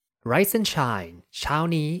Rise and Shine เช้า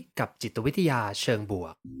นี้กับจิตวิทยาเชิงบว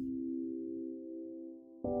ก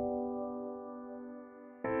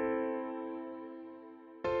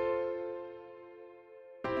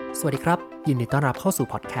สวัสดีครับยินดีต้อนรับเข้าสู่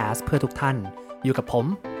พอดแคสต์เพื่อทุกท่านอยู่กับผม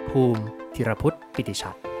ภูมิธีรพุทธปิติ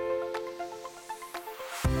ชัด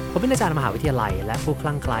ผมเป็นอาจารย์มหาวิทยาลัยและผู้ค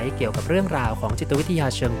ลั่งไคล้เกี่ยวกับเรื่องราวของจิตวิทยา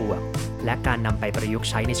เชิงบวกและการนำไปประยุกต์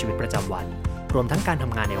ใช้ในชีวิตประจำวันรวมทั้งการท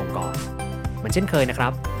ำงานในองค์กรเหมือนเช่นเคยนะครั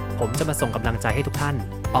บผมจะมาส่งกำลังใจให้ทุกท่าน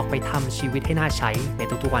ออกไปทำชีวิตให้น่าใช้ใน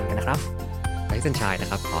ทุกๆวันกันนะครับไร้สัญชัยนะ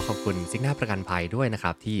ครับขอขอบคุณซิกนาประกันภัยด้วยนะค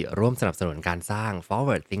รับที่ร่วมสนับสนุนการสร้าง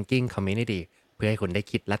Forward Thinking Community เพื่อให้คุณได้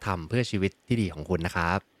คิดและทำเพื่อชีวิตที่ดีของคุณนะค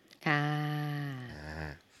รับค่ะ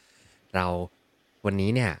เราวันนี้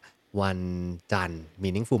เนี่ยวันจันทร์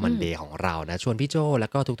Meaningful Monday ของเรานะชวนพี่โจแล้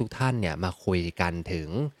วก็ทุกท่านเนี่ยมาคุยกันถึง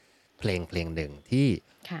เพลงหนึ่งที่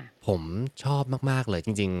ผมชอบมากๆเลยจ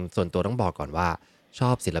ริงๆส่วนตัวต้องบอกก่อนว่าช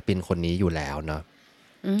อบศิลปินคนนี้อยู่แล้วเนาะ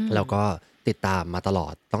แล้วก็ติดตามมาตลอ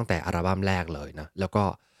ดตั้งแต่อัลบั้มแรกเลยนะแล้วก็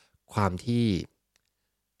ความที่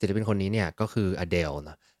ศิลปินคนนี้เนี่ยก็คือ Adele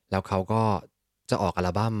นะแล้วเขาก็จะออกอัล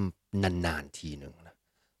บั้มนานๆทีนึงนะ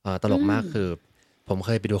ตลกมากคือผมเค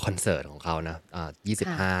ยไปดูคอนเสิร์ตของเขานะ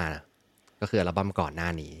25นะก็คืออัลบั้มก่อนหน้า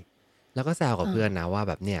นี้แล้วก็แซวกับเพื่อนนะว่า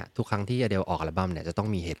แบบเนี่ยทุกครั้งที่ Adele ออกอัลบั้มเนี่ยจะต้อง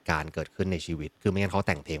มีเหตุการณ์เกิดขึ้นในชีวิตคือไม่งั้นเขาแ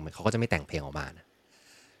ต่งเพลงเขาก็จะไม่แต่งเพลงออกมานะ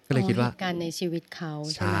ก็เลยคิดว่าเหตุการณ์ในชีวิตเขา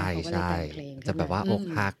ใช่ไหมเขาก็เลยแต่งเพลงจะแบบว่าอก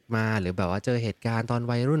หักมาหรือแบบว่าเจอเหตุการณ์ตอน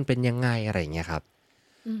วัยรุ่นเป็นยังไงอะไรอย่างเงี้ยครับ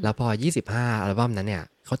แล้วพอ25อัลบั้มนั้นเนี่ย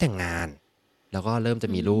เขาแต่งงานแล้วก็เริ่มจะ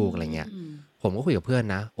มีลูกอะไรเงี้ยผมก็คุยกับเพื่อน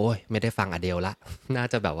นะโอ้ยไม่ได้ฟังอเดลละน่า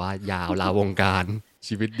จะแบบว่ายาวลาวงการ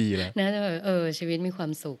ชีวิตดีแล้วน่าจะแบบชีวิตมีควา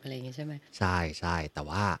มสุขอะไรอย่างงี้ใช่ไหมใช่ใช่แต่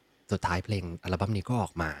ว่าสุดท้ายเพลงอัลบั้มนี้ก็อ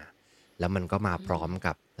อกมาแล้วมันก็มาพร้อม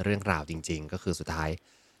กับเรื่องราวจริงๆก็คือสุดท้าย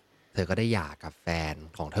เธอก็ได้หย่ากับแฟน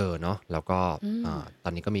ของเธอเนาะแล้วก็ตอ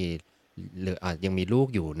นนี้ก็มียังมีลูก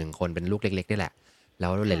อยู่1คนเป็นลูกเล็กๆนี่แหละแล้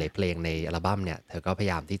วหลายๆเพลงในอัลบั้มเนี่ยเธอก็พย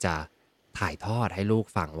ายามที่จะถ่ายทอดให้ลูก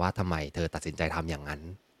ฟังว่าทำไมเธอตัดสินใจทำอย่างนั้น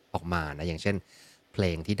ออกมานะอย่างเช่นเพล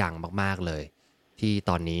งที่ดังมากๆเลยที่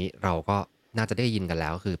ตอนนี้เราก็น่าจะได้ยินกันแล้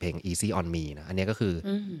วคือเพลง Easy on Me นะอันนี้ก็คือ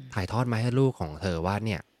ถ่ายทอดมาให้ลูกของเธอว่าเ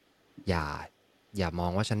นี่ยอย่ามอ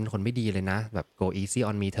งว่าฉันคนไม่ดีเลยนะแบบ go easy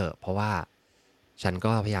on me เถอะเพราะว่าฉัน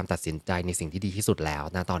ก็พยายามตัดสินใจในสิ่งที่ดีที่สุดแล้ว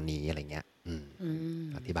นะตอนนี้อะไรเงี้ย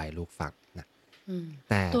อธิบายลูกฟังนะ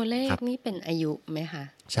แต่ตัวเลขนี่เป็นอายุไหมคะ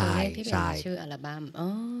ใช่ตัวเลขที่เป็นชื่ออัลบั้ม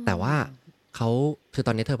แต่ว่าเขาคือต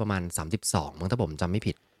อนนี้เธอประมาณ32มั้งถ้าผมจำไม่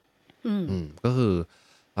ผิดก็คือ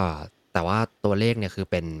แต่ว่าตัวเลขเนี่ยคือ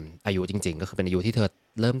เป็นอายุจริงๆก็คือเป็นอายุที่เธอ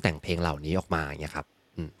เริ่มแต่งเพลงเหล่านี้ออกมาอย่างเงี้ยครับ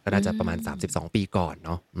ก็น่าจะประมาณ32ปีก่อนเ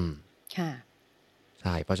นาะค่ะใ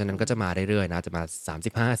ช่เพราะฉะนั้นก็จะมาเรื่อยๆนะจะมา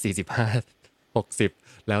35 45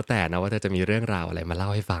 60แล้วแต่นะว่าเธอจะมีเรื่องราวอะไรมาเล่า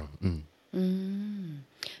ให้ฟัง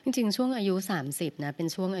จริงๆช่วงอายุ30นะเป็น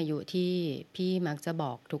ช่วงอายุที่พี่มักจะบ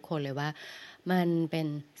อกทุกคนเลยว่ามันเป็น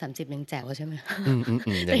30ยังแจ๋วใช่ไหม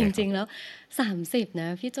แต่จริงๆแล้ว30นะ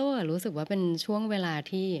พี่โจ้รู้สึกว่าเป็นช่วงเวลา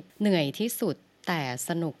ที่เหนื่อยที่สุดแต่ส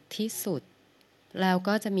นุกที่สุดแล้ว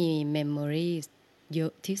ก็จะมีเมมโมรีเยอ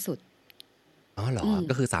ะที่สุดอ๋อเหรอ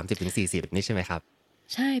ก็คือ30-40นี่ใช่ไหมครับ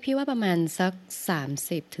ใช่พี่ว่าประมาณสัก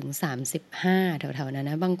30-35แถวๆนั้น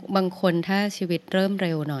นะบางคนถ้าชีวิตเริ่มเ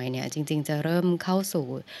ร็วหน่อยเนี่ยจริงๆจะเริ่มเข้าสู่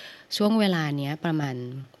ช่วงเวลาเนี้ยประมาณ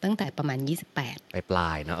ตั้งแต่ประมาณ28ปล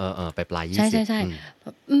ายเนาะไปปลาย20ใช่ๆ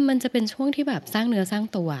ๆมันจะเป็นช่วงที่แบบสร้างเนื้อสร้าง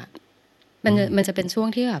ตัวมันจะเป็นช่วง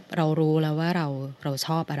ที่แบบเรารู้แล้วว่าเราช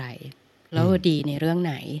อบอะไรแล้วดีในเรื่องไ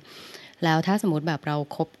หนแล้วถ้าสมมุติแบบเรา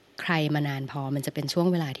คบใครมานานพอมันจะเป็นช่วง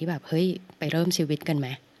เวลาที่แบบเฮ้ยไปเริ่มชีวิตกันไหม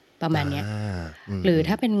ประมาณเนี้ยหรือ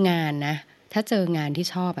ถ้าเป็นงานนะถ้าเจองานที่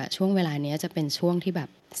ชอบอะช่วงเวลาเนี้ยจะเป็นช่วงที่แบบ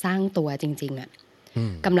สร้างตัวจริงๆอะ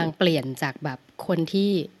กำลังเปลี่ยนจากแบบคนที่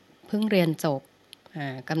เพิ่งเรียนจบ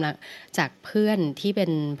กำลังจากเพื่อนที่เป็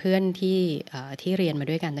นเพื่อนที่เรียนมา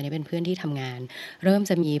ด้วยกันตอนนี้เป็นเพื่อนที่ทำงานเริ่ม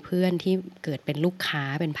จะมีเพื่อนที่เกิดเป็นลูกค้า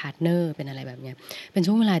เป็นพาร์ทเนอร์เป็นอะไรแบบเนี้ยเป็น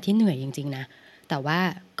ช่วงเวลาที่เหนื่อยจริงๆนะแต่ว่า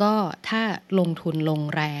ก็ถ้าลงทุนลง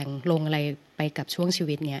แรงลงอะไรไปกับช่วงชี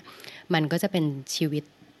วิตเนี้ยมันก็จะเป็นชีวิต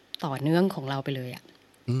ต่อเนื่องของเราไปเลยอ่ะ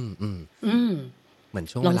เหมือน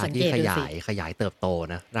ช่วงเวลาที่ขยายเติบโต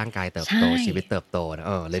นะร่างกายเติบโตชีวิตเติบโตนะ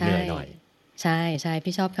เลยเหนื่อยหน่อยใช่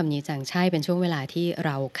พี่ชอบคำนี้จังใช่เป็นช่วงเวลาที่เ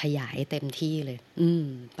ราขยายเต็มที่เลย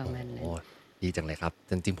ประมาณนั้นดีจังเลยครับ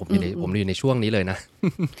จริงๆผมอยู่ในช่วงนี้เลยนะ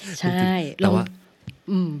ใช่แต่ว่า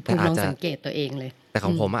ผมลองสังเกตตัวเองเลยแต่ข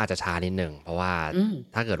องผมอาจจะช้านิดหนึ่งเพราะว่า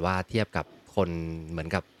ถ้าเกิดว่าเทียบกับคนเหมือน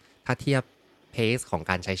กับถ้าเทียบเพสของ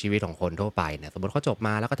การใช้ชีวิตของคนทั่วไปเนี่ยสมมติเขาจบม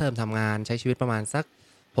าแล้วก็เริ่มทำงานใช้ชีวิตประมาณสัก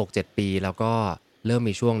 6-7 ปีแล้วก็เริ่ม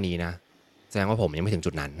มีช่วงนี้นะแสดงว่าผมยังไม่ถึง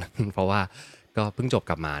จุดนั้น เพราะว่า ก็เพิ่งจบ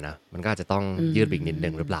กลับมานะมันก็อาจจะต้องอืยืดอีกนิดนึ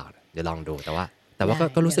งหรือเปมล่าเดี๋ยวลองดูแต่ว่าได้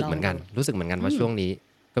ก็รู้เดี๋ยวลองดูสึกเหมือนกันว่าช่วงนี้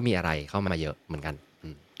ก็มีอะไรเข้ามาเยอะเหมือนกัน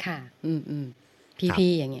ค่ะครับ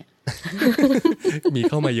พี่อย่างเงี้ย มี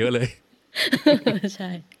เข้ามาเยอะเลย ใช่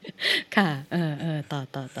ค่ะต่อ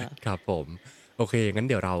ครับผมโอเคงั้น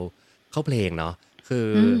เดี๋ยวเราเข้าเพลงเนาะคือ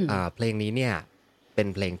อืมเพลงนี้เนี่ยเป็น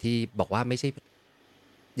เพลงที่บอกว่าไม่ใช่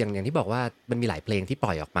อย่างที่บอกว่ามันมีหลายเพลงที่ป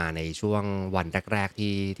ล่อยออกมาในช่วงวันแรกๆ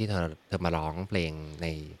ที่เธอมาร้องเพลงใน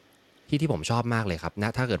ที่ผมชอบมากเลยครับน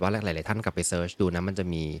ะถ้าเกิดว่าหลายๆท่านกลับไปเซิร์ชดูนะมันจะ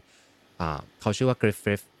มีเขาชื่อว่า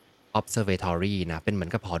Griffith Observatory นะเป็นเหมือ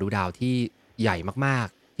นกับหอดูดาวที่ใหญ่มาก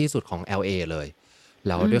ๆที่สุดของ LA เลยแ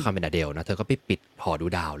ล้วอืมด้วยความเป็นอเดลนะเธอก็ไปปิดหอดู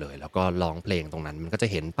ดาวเลยแล้วก็ร้องเพลงตรงนั้นมันก็จะ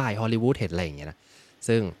เห็นป้ายฮอลลีวูดเห็นอะไรอย่างเงี้ยนะ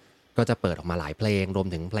ซึ่งก็จะเปิดออกมาหลายเพลงรวม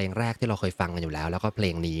ถึงเพลงแรกที่เราเคยฟังกันอยู่แล้วก็เพล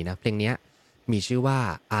งนี้นะเพลงเนี้ยมีชื่อว่า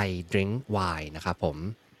I Drink Wine นะครับผม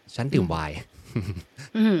ฉันอืมดื่มไวน์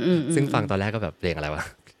อืมอืมอืซึ่งฟัมงตอนแรกก็แบบเพลงอะไรวะ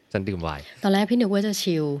ฉันดื่มไวน์ตอนแรกพี่นึกว่าจะ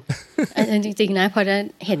ชิลจริงๆนะพอได้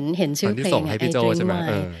เห็นตอชื่อเพลงนที่ส่งให้ I พี่โจ drink ใช่ไหม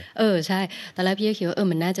wine ใช่ตอนแรกพี่ก็คิดว่า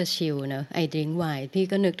มันน่าจะชิลเนอะ I drink wine พี่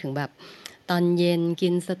ก็นึกถึงแบบตอนเย็นกิ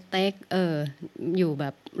นสเต็กอยู่แบ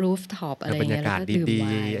บรูฟท็อปอะไรบรรยาเงี้ยแล้วกาศก็ดื่มดีไว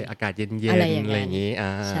น์ๆอากาศเย็อะไรนๆอะไรออย่างนั้นย่างงี้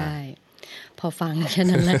ใช่พอฟังแค่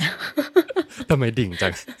นั้นแหละ ทำไมดิ่งจั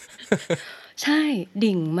ง ใช่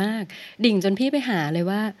ดิ่งมากดิ่งจนพี่ไปหาเลย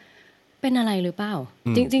ว่าเป็นอะไรหรือเปล่า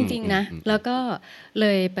อืจมอืมริงๆนะอืมอืมอืมแล้วก็เล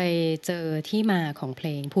ยไปเจอที่มาของเพล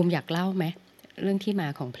งภูมิอยากเล่าไหมเรื่องที่มา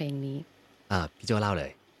ของเพลงนี้พี่โจเล่าเล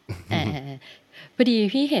ย อ่าพอดี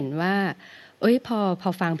พี่เห็นว่าพอ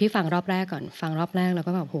พี่ฟังรอบแรกก่อนฟังรอบแรกแล้ว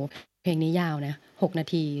ก็แบบโหเพลงนี้ยาวนะ6 นา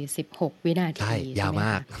ที16 วินาใช่ทีใช่ไหมคะ ยาวม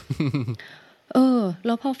าก แ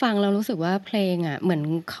ล้วพอฟังเรารู้สึกว่าเพลงอ่ะเหมือน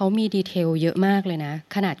เขามีดีเทลเยอะมากเลยนะ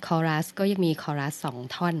ขนาดคอรัสก็ยังมีคอรัส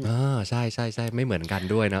2 ท่อน ใช่ๆๆไม่เหมือนกัน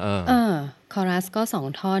ด้วยนะเออคอรัสก็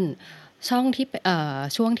2 ท่อน ช่วง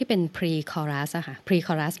ที่เป็น pre chorus อะค่ะ pre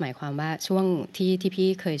chorus หมายความว่าช่วงที่พี่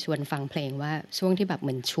เคยชวนฟังเพลงว่าช่วงที่แบบเห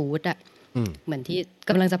มือนชูดอะอืมเหมือนที่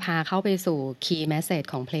กำลังจะพาเข้าไปสู่ key message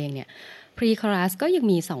ของเพลงเนี่ย pre chorus ก็ยัง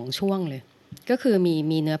มี2 ช่วงเลย ก็คือ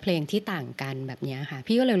มีเนื้อเพลงที่ต่างกันแบบเนี้ยค่ะ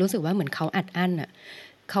พี่ก็เลยรู้สึกว่าเหมือนเขาอัดอั้นอะ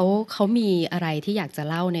เขามีอะไรที่อยากจะ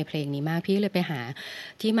เล่าในเพลงนี้มาก พี่เลยไปหา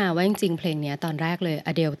ที่มาว่าจริงๆเพลงเนี้ยตอนแรกเลย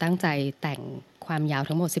Adele ตั้งใจแต่งความยาว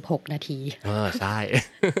ทั้งหมด16 นาที ใช่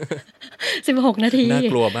 16 นาที น่า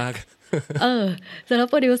กลัวมาก เสร็จแล้ว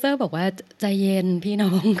โปรดิวเซอร์บอกว่าใจเย็นพี่น้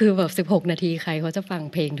องคือแบบ16 นาทีใครเขาจะฟัง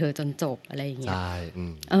เพลงเธอจนจบอะไรอย่างเงี้ยใช่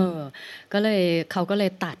เออเขาก็เล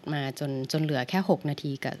ยตัดมาจนเหลือแค่6 นา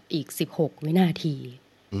ทีกับอีก16 วินาที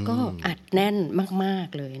อืก็มอัดแน่นมาก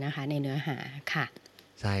ๆเลยนะคะในเนื้อหาค่ะ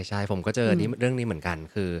ใช่ๆผมก็เจออืมเรื่องนี้เหมือนกัน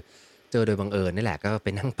คือเจอโดยบังเอิญนี่แหละก็ไป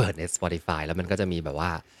นั่งเปิดใน Spotify แล้วมันก็จะมีแบบว่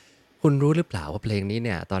าคุณรู้หรือเปล่าว่าเพลงนี้เ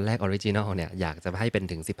นี่ยตอนแรกออริจินัลเนี่ยอยากจะให้เป็น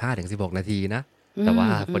ถึง15-16นาทีนะอืแต่ว่า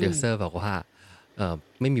มโปรดิวเซอร์บอกว่า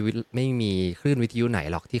ไม่มีคลื่นวิทยุไหน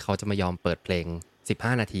หรอกที่เขาจะมายอมเปิดเพลง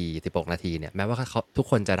15นาที16นาทีเนี่ยแม้ว่าเขาทุก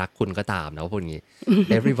คนจะรักคุณก็ตามนะว่าพูดงี้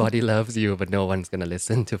Everybody loves you but no one's gonna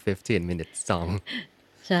listen to 15 minutes song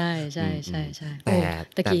ใช่ใช่อืมอืใช่มใช่แต่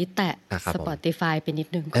ตะแต่กี้แตะ ครับผม Spotify ไปนิด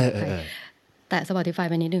นึงขเอออภัยอเออเออ แตะ Spotify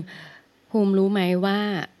ไปนิดนึงภูมิรู้ไหมว่า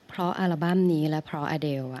เพราะอัลบั้มนี้และเพราะ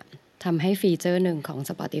Adele อะทำให้ฟีเจอร์หนึ่งของ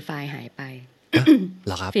Spotify หายไป เห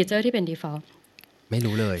รอครับฟีเจอร์ที่เป็น default ไม่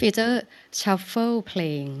รู้เลยฟีเจอร์ shuffle เพล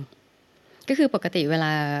งก็คือปกติเวล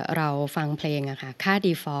าเราฟังเพลงอะค่ะค่า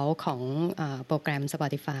default ของโปรแกรม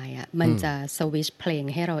Spotify อะมันอืมจะสวิชเพลง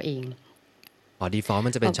ให้เราเอง default มั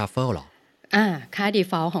นจะเป็น shuffle เหรอค่า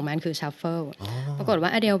default ของมันคือ shuffle อ๋อปรากฏว่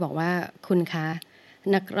า Adele บอกว่าคุณคะ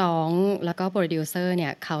นักร้องแล้วก็โปรดิวเซอร์เนี่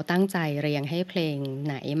ยเขาตั้งใจเรียงให้เพลงไ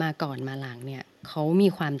หนมาก่อนมาหลังเนี่ยเขามี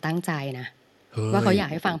ความตั้งใจนะเฮ้ว่าเขายอยาก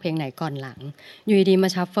ให้ฟังเพลงไหนก่อนหลังอยู่ดีๆมา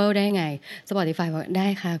shuffle ได้ไง Spotify บอกได้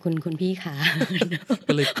ค่ะคุณพี่ค่ะ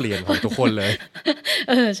ก็เลยเปลี่ยนของทุกคนเลย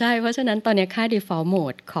ใช่เพราะฉะนั้นตอนนี้ค่า default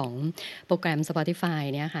mode ของโปรแกรม Spotify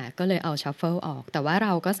เนี่ยค่ะก็เลยเอา shuffle ออกแต่ว่าเร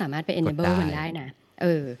าก็สามารถไป กด enable ได้มันได้นะ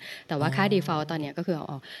แต่อ๋อว่าค่า default ตอนเนี้ยก็คือเอา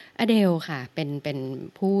ออก Adele ค่ะเป็น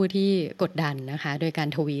ผู้ที่กดดันนะคะโดยการ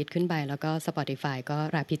ทวีตขึ้นไปแล้วก็ Spotify ก็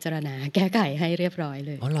รับพิจารณาแก้ไขให้เรียบร้อยเ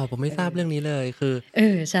ลยเหรอผมไม่เออทราบเรื่องนี้เลย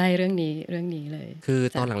ใช่เรื่องนี้เลยคือ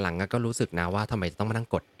ตอจ้ะนหลังๆอะก็รู้สึกนะว่าทำไมต้องมานั่ง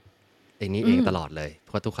กดไอ้นี้อืมเองตลอดเลยเ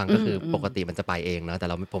พราะทุกครั้งอืก็คือปมกติมันจะไปเองเนาะแต่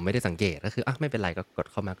ผมไม่ได้สังเกตก็คือไม่เป็นไรก็กด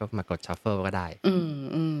เข้ามาก็มากด shuffle ก็ได้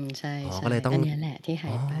ใช่ก็เลยต้องอันเนี้ยแหละที่หา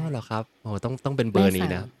อ๋อยไปเหรอครับโอ้โฮต้องเป็นเบอแม่สั่ง ร์นี้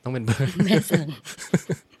นะต้องเป็นเบอร์ แม่สั่ง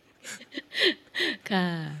ค่ะ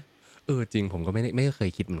จริงผมก็ไม่เคย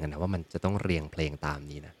คิดเหมือนกันนะว่ามันจะต้องเรียงเพลงตาม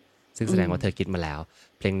นี้นะซึ่งแสอืมดงว่าเธอคิดมาแล้ว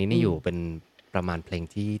เพลงนี้อืมนี่อยู่เป็นประมาณเพลง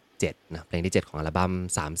ที่7นะเพลงที่7ของอัลบั้ม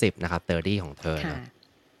30นะครับ30ของเธอค่ะเนาะ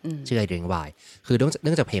ชื่อ I Drink Wine คือเ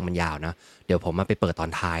นื่องจากเพลงมันยาวนะเดี๋ยวผมมาไปเปิดตอน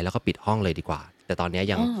ท้ายแล้วก็ปิดห้องเลยดีกว่าแต่ตอนนี้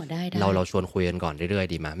ยังได้เราชวนคุยกันก่อนเรื่อย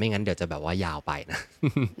ๆดีมั้ยไม่งั้นเดี๋ยวจะแบบว่ายาวไปนะ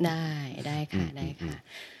ได้ค่ะ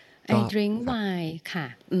I drink wine ค่ะ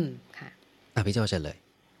ค่ะพี่โจเชิญเลย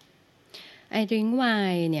I drink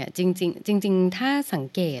wine เนี่ยจริงถ้าสัง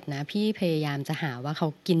เกตนะพี่พยายามจะหาว่าเขา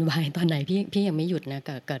กินไวน์ตอนไหนพี่ยังไม่หยุดนะ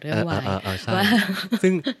กับเรื่องไวน์ว่า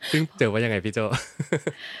ซึ่งเจอว่ายังไงพี่โจ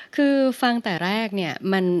คือฟังแต่แรกเนี่ย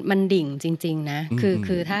มันดิ่งจริงๆนะ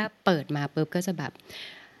คือถ้าเปิดมาปุ๊บก็จะแบบ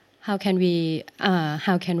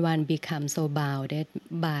how can one become so bounded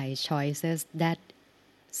by choices that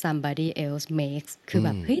somebody else makes คือแบ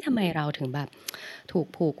บเฮ้ยทำไมเราถึงแบบถูก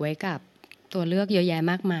ผูกไว้กับตัวเลือกเยอะแยะ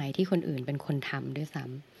มากมายที่คนอื่นเป็นคนทำด้วยซ้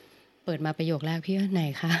ำเปิดมาประโยคแรกพี่ว่าไหน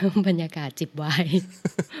คะ บรรยากาศจิบไวน์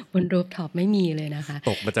บนรูฟท็อปไม่มีเลยนะคะ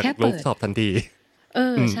ตกมาจากรูฟท็อปทันที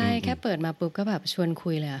ใช่แค่เปิดมาปุ๊บก็แบบชวนคุ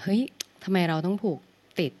ยเลยเฮ้ยทำไมเราต้องผูก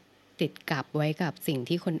ติดกับไว้กับสิ่ง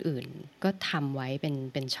ที่คนอื่นก็ทำไว้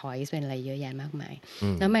เป็นช้อยส์เป็นอะไรเยอะแยะมากมาย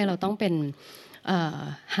แล้วทำไมเราต้องเป็น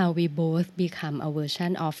how we both become a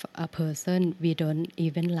version of a person we don't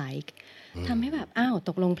even like ทำให้แบบต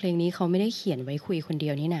กลงเพลงนี้เขาไม่ได้เขียนไว้คุยคนเดี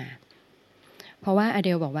ยวนี่นาเพราะว่าอเด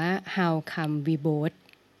ลบอกว่า how come we both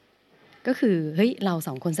ก็คือเฮ้ยเราส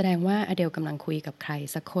องคนแสดงว่าอเดลกำลังคุยกับใคร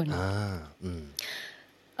สักคน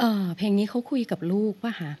เพลงนี้เขาคุยกับลูกป่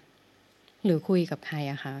ะคะหรือคุยกับใคร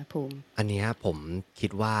อะคะภูมิอันนี้ผมคิ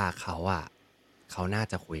ดว่าเขาน่า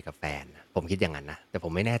จะคุยกับแฟนผมคิดอย่างนั้นนะแต่ผ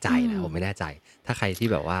มไม่แน่ใจนะผมไม่แน่ใจถ้าใครที่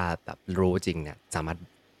แบบว่าแบบรู้จริงเนี่ยสามารถ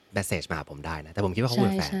เมสเสจมาผมได้นะแต่ผมคิดว่าเขาคุย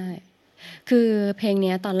กับแฟนคือเพลง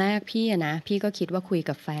นี้ตอนแรกพี่ก็คิดว่าคุย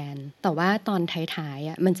กับแฟนแต่ว่าตอนท้าย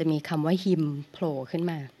ๆมันจะมีคำว่า him โผล่ขึ้น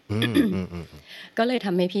มาก็เลยท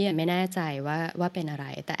ำให้พี่ไม่แน่ใจว่าเป็นอะไร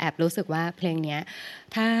แต่แอบรู้สึกว่าเพลงนี้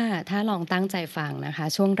ถ้าลองตั้งใจฟังนะคะ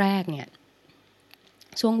ช่วงแรกเนี่ย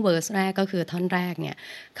ช่วงเวอร์สแรกก็คือท่อนแรกเนี่ย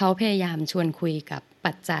เขาพยายามชวนคุยกับ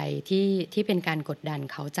ปัจจัยที่เป็นการกดดัน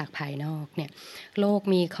เขาจากภายนอกเนี่ยโลก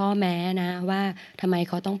มีข้อแม้นะว่าทำไมเ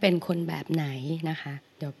ขาต้องเป็นคนแบบไหนนะคะ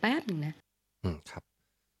เดี๋ยวแป๊บนึงนะครับ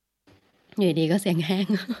อยู่ดีก็เสียงแห้ง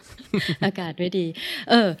อากาศไม่ดี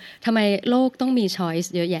ทำไมโลกต้องมีช้อย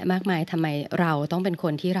ส์เยอะแยะมากมายทำไมเราต้องเป็นค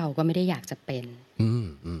นที่เราก็ไม่ได้อยากจะเป็น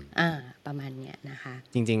ประมาณเนี้ยนะคะ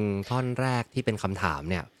จริงๆท่อนแรกที่เป็นคำถาม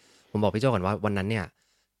เนี่ยผมบอกพี่โจก่อนว่าวันนั้นเนี่ย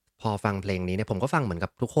พอฟังเพลงนี้เนี่ยผมก็ฟังเหมือนกั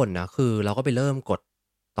บทุกคนนะคือเราก็ไปเริ่มกด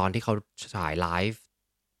ตอนที่เขาฉายไลฟ์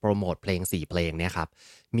โปรโมทเพลง4เพลงเนี่ยครับ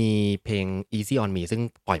มีเพลง Easy on Me ซึ่ง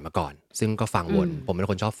ปล่อยมาก่อนซึ่งก็ฟังวนผมเป็น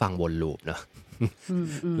คนชอบฟังวนลูปเนอะ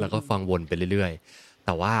แล้วก็ฟังวนไปเรื่อยๆแ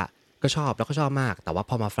ต่ว่าก็ชอบแล้วก็ชอบมากแต่ว่า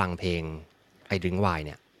พอมาฟังเพลง I Drink Wine เ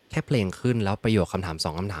นี่ยแค่เพลงขึ้นแล้วประโยคคำถาม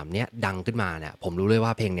2คำถามเนี้ยดังขึ้นมาเนี่ยผมรู้เลยว่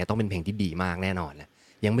าเพลงนี้ต้องเป็นเพลงที่ดีมากแน่นอนนะ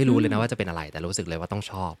ยังไม่รู้เลยนะว่าจะเป็นอะไรแต่รู้สึกเลยว่าต้อง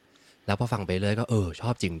ชอบแล้วพอฟังไปเรื่อยก็ชอ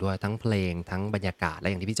บจริงด้วยทั้งเพลงทั้งบรรยากาศและ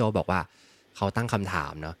อย่างที่พี่โจบอกว่าเขาตั้งคำถา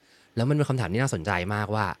มเนาะแล้วมันเป็นคำถามที่น่าสนใจมาก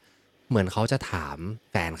ว่าเหมือนเขาจะถาม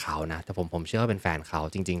แฟนเขานะแต่ผมเชื่อว่าเป็นแฟนเขา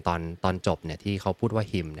จริงๆตอนจบเนี่ยที่เขาพูดว่า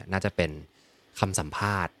ฮิมเนี่ยน่าจะเป็นคำสัมภ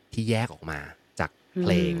าษณ์ที่แยกออกมาจากเพ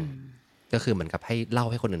ลงก็คือเหมือนกับให้เล่า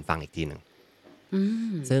ให้คนอื่นฟังอีกทีหนึ่ง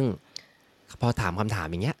ซึ่งพอถามคำถาม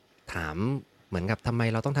อย่างเงี้ยถามเหมือนกับทำไม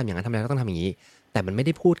เราต้องทำอย่างนั้นทำไมเราต้องทำอย่างนี้แต่มันไม่ไ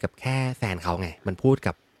ด้พูดกับแค่แฟนเขาไงมันพูด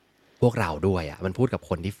กับพวกเราด้วยอ่ะมันพูดกับ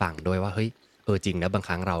คนที่ฟังด้วยว่าเฮ้ยจริงนะบางค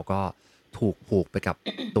รั้งเราก็ถูกผูกไปกับ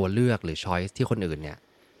ตัวเลือกหรือช้อยส์ที่คนอื่นเนี่ย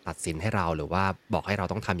ตัดสินให้เราหรือว่าบอกให้เรา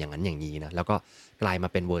ต้องทำอย่างนั้นอย่างนี้นะแล้วก็กลายมา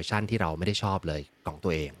เป็นเวอร์ชั่นที่เราไม่ได้ชอบเลยของตั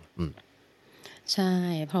วเองใช่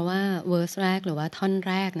เพราะว่าเวอร์สแรกหรือว่าท่อน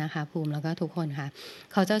แรกนะคะภูมิแล้วก็ทุกคนค่ะ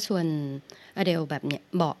เขาจะชวนอเดลแบบเนี้ย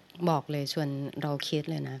บอกเลยชวนเราคิด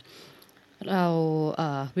เลยนะเรา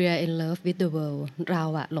we are in love with the world เรา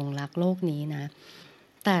อะหลงรักโลกนี้นะ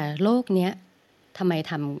แต่โลกเนี้ยทำไม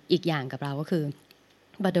ทำอีกอย่างกับเราก็คือ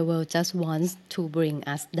but the world just wants to bring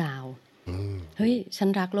us down เฮ้ยฉัน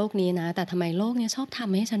รักโลกนี้นะแต่ทำไมโลกเนี้ยชอบท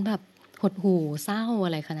ำให้ฉันแบบหดหู่เศร้าอ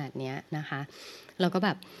ะไรขนาดเนี้ยนะคะแล้วก็แบ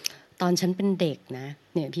บตอนฉันเป็นเด็กนะ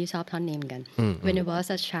เนี่ยพี่ชอบท่อนนี้เหมือนกัน when I was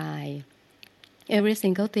a child every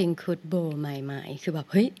single thing could blow my mind คือแบบ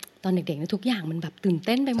เฮ้ยตอนเด็กๆเนี่ยทุกอย่างมันแบบตื่นเ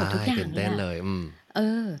ต้นไปหมดทุกอย่างเลย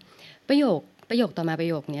ประโยคต่อมาประ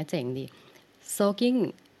โยคนี้เจ๋งดี soaking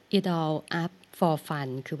it all up for fun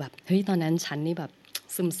คือแบบเฮ้ยตอนนั้นฉันนี่แบบ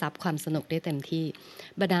ซึมซับความสนุกได้เต็มที่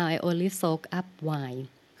but now I only soak up wine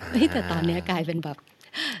เฮ้ยแต่ตอนนี้กลายเป็นแบบ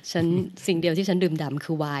ฉันสิ่งเดียวที่ฉันดื่มด่ำ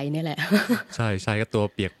คือไวน์นี่แหละใช่ก็ตัว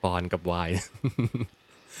เปียกปอนกับไวน์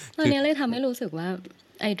ตอนนี้เลยทำให้รู้สึกว่า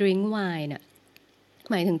I drink wine เนี่ย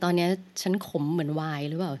หมายถึงตอนนี้ฉันขมเหมือนไวน์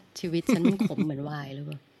หรือเปล่าชีวิตฉันขมเหมือนไวน์หรือเ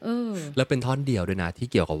ปล่าแล้วเป็นท่อนเดียวด้วยนะที่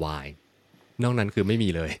เกี่ยวกับไวน์นอกนั้นคือไม่มี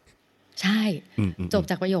เลย ใช่อืมอืมจอืมบ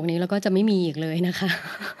จากประโยคนี้แล้วก็จะไม่มีอีกเลยนะคะ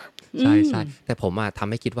อืใช่มใช่แต่ผมอะทำ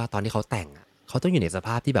ให้คิดว่าตอนที่เขาแต่งอะเขาต้องอยู่ในสภ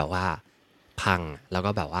าพที่แบบว่าพังแล้วก็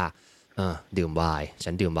แบบว่าดื่มไวน์ฉั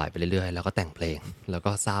นดื่มไวน์ไปเรื่อยๆแล้วก็แต่งเพลงแล้ว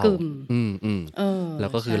ก็เศร้ากึ่มอืมเออแล้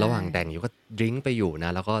วก็คือใช่ระหว่างแต่งอยู่ก็ดริ้งไปอยู่น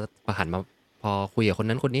ะแล้วก็หันมาพอคุยกับคน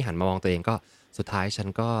นั้นคนนี้หันมามองตัวเองก็สุดท้ายฉัน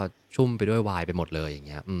ก็ชุ่มไปด้วยไวน์ไปหมดเลยอย่างเ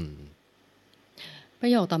งี้ยปร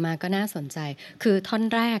ะโยคต่อมาก็น่าสนใจคือท่อน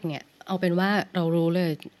แรกเนี่ยเอาเป็นว่าเรารู้เล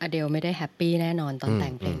ยอเดลไม่ได้แฮปปี้แน่นอนตอนแต่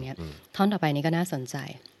งเพลงเนี้ยท่อนต่อไปนี้ก็น่าสนใจ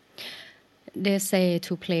They say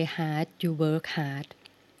to play hard you work hard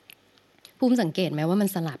ภูมิสังเกตไหมว่ามัน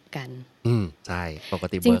สลับกันใช่ปก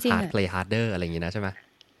ติ จ work ริงๆ hard อ่ะ play harder อะไรอย่างงี้นะใช่ไหม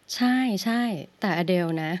ใช่ใช่แต่อเดล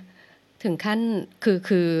นะถึงขั้น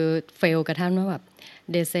คือเฟลกระทั่งว่าแบบ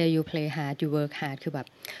they say you play hard you work hard คือแบบ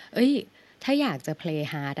เอ้ยถ้าอยากจะ play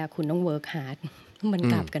hard อะคุณต้อง work hard มัน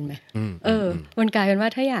กลับกันไหมมันกลายเป็นว่า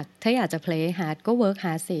ถ้าอยากจะ play hard ก็ work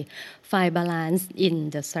hard สิ find balance in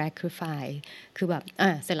the sacrifice คือแบบ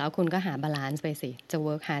เสร็จแล้วคุณก็หา balance ไปสิจะ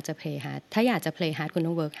work hard จะ play hard ถ้าอยากจะ play hard คุณ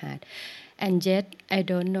ต้อง work hard and yet I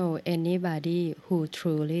don't know anybody who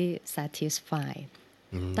truly satisfied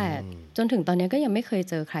แต่จนถึงตอนนี้ก็ยังไม่เคย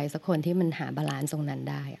เจอใครสักคนที่มันหาบาลานซ์ตรงนั้น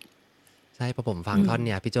ได้อะใช่พอผมฟังท่อนเ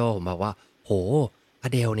นี้ยพี่โจผมบอกว่าโหอ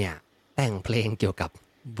เดลเนี่ยแต่งเพลงเกี่ยวกับ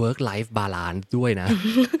work life balance ด้วยนะ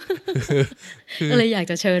ก็เลยอยาก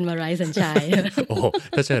จะเชิญมาไร้สัญชัย โอ้โห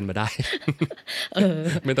ถ้าเชิญมาได้ เออ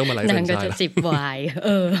ไม่ต้องมาไลฟ์สันางก็ญชัยละ จะจิบไวน์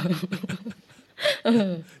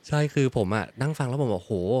ใช่คือผมอะนั่งฟังแล้วผมบอก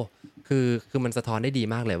โหคือมันสะท้อนได้ดี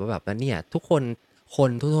มากเลยว่าแบบเนี่ยทุกคน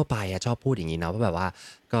ทั่วๆไปอะชอบพูดอย่างนี้นะว่าแบบว่า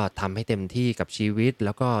ก็ทำให้เต็มที่กับชีวิตแ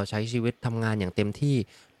ล้วก็ใช้ชีวิตทำงานอย่างเต็มที่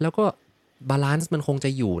แล้วก็บาลานซ์มันคงจะ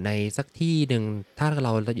อยู่ในสักที่หนึ่งถ้าเร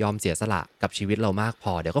ายอมเสียสละกับชีวิตเรามากพ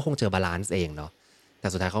อเดี๋ยวก็คงเจอบาลานซ์เองเนาะแต่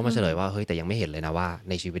สุดท้ายเขามาเฉลยว่าเฮ้ยแต่ยังไม่เห็นเลยนะว่า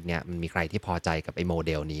ในชีวิตเนี้ยมันมีใครที่พอใจกับไอ้โมเ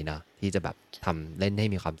ดลนี้นะที่จะแบบทำเล่นให้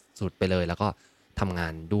มีความสุดไปเลยแล้วก็ทำงา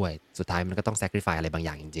นด้วยสุดท้ายมันก็ต้อง sacrifice อะไรบางอ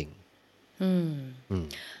ย่างจริงๆ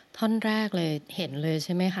ท่อนแรกเลยเห็นเลยใ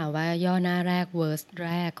ช่ไหมคะว่าย่อหน้าแรกเวอร์สแ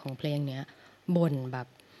รกของเพลงเนี้ยบ่นแบบ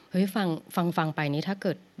เฮ้ยฟังไปนี้ถ้าเ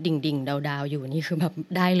กิดดิ่งดาวอยู่นี่คือแบบ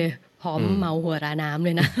ได้เลยพร้อมเมาหัวราน้ำเล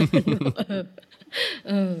ยนะ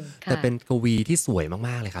แต่ค่ะเป็นกวีที่สวยม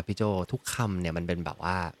ากๆเลยครับพี่โจทุกคำเนี่ยมันเป็นแบบ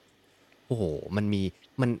ว่าโอ้โห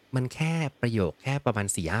มันแค่ประโยคแค่ประมาณ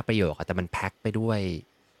4-5ประโยคอะแต่มันแพ็คไปด้วย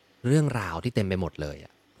เรื่องราวที่เต็มไปหมดเลยอ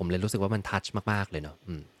ะผมเลยรู้สึกว่ามันทัชมากๆเลยเนาะ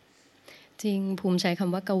จริงภูมิใช้ค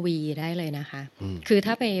ำว่ากวีได้เลยนะคะคือ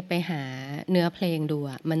ถ้าไปหาเนื้อเพลงดู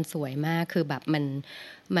อ่ะมันสวยมากคือแบบ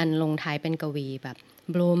มันลงท้ายเป็นกวีแบบ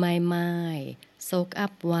blow my mind soak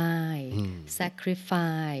up wine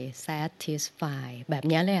sacrifice satisfy แบบ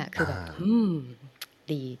เนี้ยเลยอ่ะคือแบบ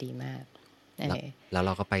ดีมากแล้วเร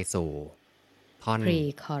าก็ไปสู่ท่อน pre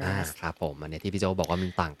chorus ครับผมอันนี้ที่พี่โจบอกว่ามั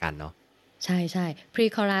นต่างกันเนาะใช่ใช่ pre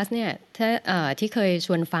chorus เนี่ยถ้าที่เคยช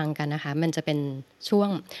วนฟังกันนะคะมันจะเป็นช่ว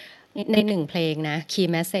งในหนึ่งเพลงนะ key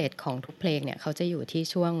message ของทุกเพลงเนี่ยเขาจะอยู่ที่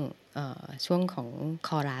ช่วงของ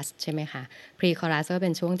chorus ใช่ไหมคะ pre chorus ก็เป็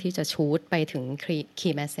นช่วงที่จะชูดไปถึง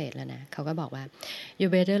key message แล้วนะเขาก็บอกว่า you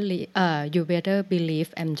better believe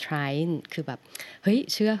I'm trying คือแบบเฮ้ย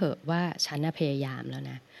เชื่อเหอะว่าฉันน่ะพยายามแล้ว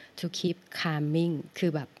นะ to keep climbing คื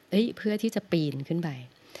อแบบเพื่อที่จะปีนขึ้นไป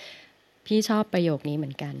พี่ชอบประโยคนี้เหมื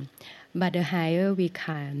อนกัน but the higher we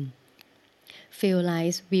climb feel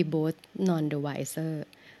like we both none the wiser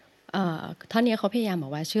ท่อนนี้เขาพยายามบอ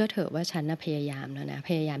กว่าเชื่อเถอะว่าฉันน่ะพยายามแล้วนะพ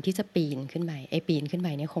ยายามที่จะปีนขึ้นไปปีนขึ้นไป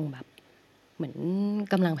เนี่ยคงแบบเหมือน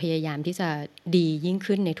กำลังพยายามที่จะดียิ่ง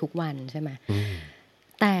ขึ้นในทุกวันใช่ไหม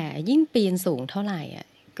แต่ยิ่งปีนสูงเท่าไหร่อ่ะ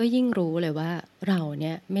ก็ยิ่งรู้เลยว่าเราเ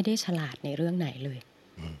นี่ยไม่ได้ฉลาดในเรื่องไหนเลย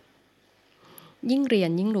ยิ่งเรียน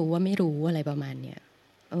ยิ่งรู้ว่าไม่รู้อะไรประมาณเนี้ย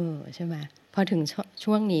ใช่ไหมพอถึง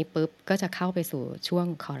ช่วงนี้ปุ๊บก็จะเข้าไปสู่ช่วง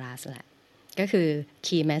คอรัสแหละก็คือ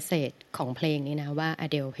key message ของเพลงนี้นะว่าอ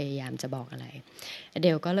เดลพยายามจะบอกอะไรอเด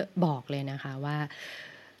ลก็บอกเลยนะคะว่า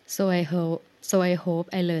so I hope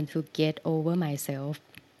I learn to get over myself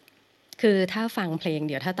คือถ้าฟังเพลงเ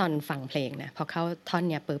ดี๋ยวถ้าตอนฟังเพลงนะพอเข้าท่อน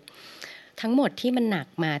เนี้ยปุ๊บทั้งหมดที่มันหนัก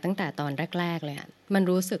มาตั้งแต่ตอนแรกๆเลยอะมัน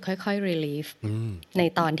รู้สึกค่อยๆ relief ใน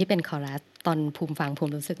ตอนที่เป็นคอรัสตอนภูมิฟังภู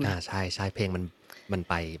มิรู้สึกไหมใช่เพลงมัน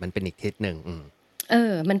ไปมันเป็นอีกทิศหนึ่ง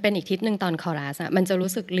มันเป็นอีกทิศหนึ่งตอนคอรัสอะมันจะ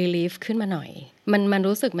รู้สึก relief ขึ้นมาหน่อยมัน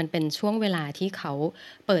รู้สึกมันเป็นช่วงเวลาที่เขา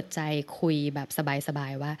เปิดใจคุยแบบสบา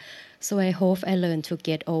ยๆว่า so I hope I learn to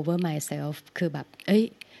get over myself คือแบบ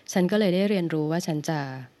ฉันก็เลยได้เรียนรู้ว่าฉันจะ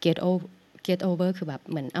get over คือแบบ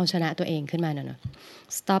เหมือนเอาชนะตัวเองขึ้นมาเนาะ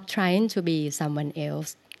stop trying to be someone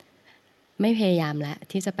else ไม่พยายามแล้ว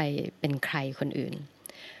ที่จะไปเป็นใครคนอื่น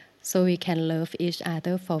so we can love each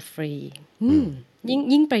other for free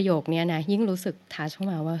ยิ่งประโยคเนี้ยนะยิ่งรู้สึกทัชเข้า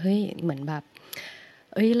มาว่าเฮ้ยเหมือนแบบ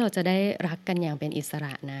เราจะได้รักกันอย่างเป็นอิสร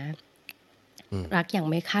ะนะรักอย่าง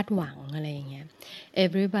ไม่คาดหวังอะไรอย่างเงี้ย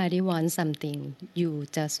everybody wants something you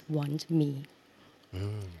just want me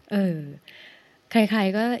ใคร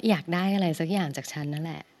ๆก็อยากได้อะไรสักอย่างจากฉันนั่นแ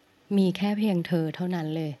หละมีแค่เพียงเธอเท่านั้น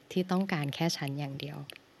เลยที่ต้องการแค่ฉันอย่างเดียว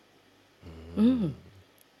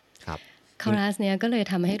ครับคอรัสเนี้ยก็เลย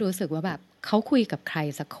ทำให้รู้สึกว่าแบบเขาคุยกับใคร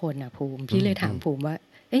สักคนอ่ะภูมิพี่เลยถามภูมิว่า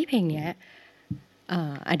เพลงเนี้ย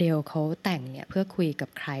อเดลเขาแต่งเนี่ยเพื่อคุยกับ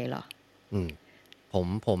ใครเหรอ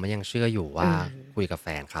ผมมันยังเชื่ออยู่ว่าคุยกับแฟ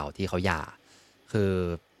นเขาที่เขาหย่าคือ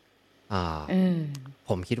ผ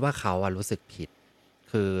มคิดว่าเขารู้สึกผิด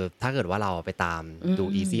คือถ้าเกิดว่าเราไปตามดู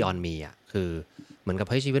Easy on Me คือเหมือนกับ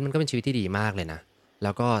เฮ้ยชีวิตมันก็เป็นชีวิตที่ดีมากเลยนะแ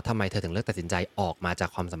ล้วก็ทำไมเธอถึงเลือกตัดสินใจออกมาจาก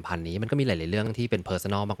ความสัมพันธ์นี้มันก็มีหลายๆเรื่องที่เป็น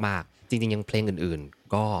personal มากๆจริงๆยังเพลงอื่น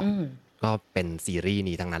ๆก็เป็นซีรีส์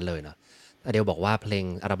นี้ทั้งนั้นเลยเนาะเดลบอกว่าเพลง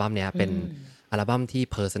อัลบั้มเนี้ยเป็นอัลบั้มที่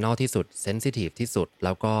personal ที่สุด sensitive ที่สุดแ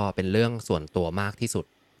ล้วก็เป็นเรื่องส่วนตัวมากที่สุด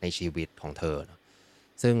ในชีวิตของเธอเนาะ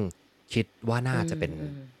ซึ่งคิดว่าน่าจะเป็น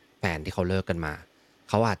แฟนที่เขาเลิกกันมา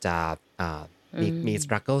เขาอาจจะมี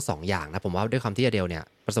struggle 2 อย่างนะผมว่าด้วยความที่อเดลเนี่ย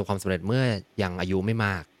ประสบความสำเร็จเมื่อยังอายุไม่ม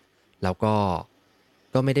ากแล้ว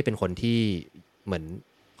ก็ไม่ได้เป็นคนที่เหมือน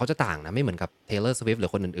เขาจะต่างนะไม่เหมือนกับ Taylor Swift หรื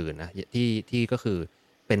อคนอื่นๆนะที่ก็คือ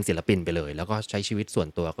เป็นศิลปินไปเลยแล้วก็ใช้ชีวิตส่วน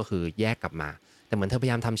ตัวก็คือแยกกลับมาแต่เหมือนเธอพย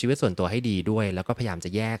ายามทำชีวิตส่วนตัวให้ดีด้วยแล้วก็พยายามจะ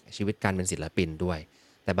แยกชีวิตการเป็นศิลปินด้วย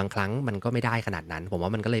แต่บางครั้งมันก็ไม่ได้ขนาดนั้นผมว่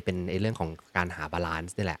ามันก็เลยเป็นเรื่องของการหาบาลาน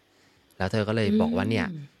ซ์นี่แหละแล้วเธอก็เลยบอกว่าเนี่ย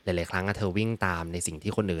หลายๆครั้งเธอวิ่งตามในสิ่ง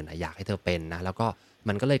ที่คนอื่นอยากให้เธอเป็นนะแล้วก็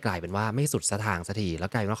มันก็เลยกลายเป็นว่าไม่สุดทางสักทีแล้ว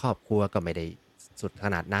กลายเป็นว่าครอบครัวก็ไม่ได้สุดข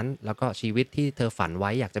นาดนั้นแล้วก็ชีวิตที่เธอฝันไว้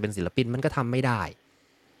อยากจะเป็นศิลปินมันก็ทำไม่ได้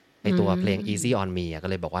ในตัวเพลง Easy on Me ก็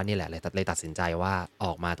เลยบอกว่านี่แหละเลยตัดสินใจว่าอ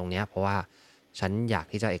อกมาตรงเนี้ยเพราะว่าฉันอยาก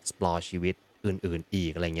ที่จะ explore ชีวิตอื่นๆอี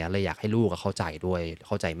กอะไรเงี้ยเลยอยากให้ลูกเข้าใจด้วยเ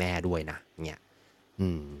ข้าใจแม่ด้วยนะเนี่ย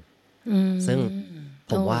ซึ่ง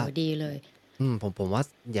ผมว่าดีเลยผมว่า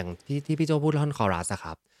อย่างที่พี่โจพูดท่อนคอรัสค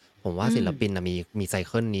รับผมว่าศิลปินมีไซเ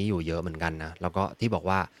คิลนี้อยู่เยอะเหมือนกันนะแล้วก็ที่บอก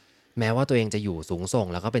ว่าแม้ว่าตัวเองจะอยู่สูงส่ง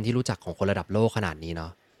แล้วก็เป็นที่รู้จักของคนระดับโลกขนาดนี้เนา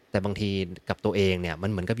ะแต่บางทีกับตัวเองเนี่ยมัน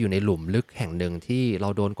เหมือนกับอยู่ในหลุมลึกแห่งหนึ่งที่เรา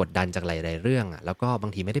โดนกดดันจากหลายๆเรื่องแล้วก็บา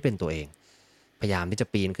งทีไม่ได้เป็นตัวเองพยายามที่จะ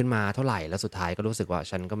ปีนขึ้นมาเท่าไหร่แล้วสุดท้ายก็รู้สึกว่า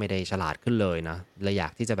ฉันก็ไม่ได้ฉลาดขึ้นเลยนะเลยอยา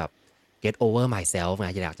กที่จะแบบ get over myself ไง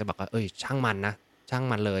อยากจะบอกว่าช่างมันนะช่าง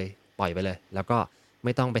มันเลยปล่อยไปเลยแล้วก็ไ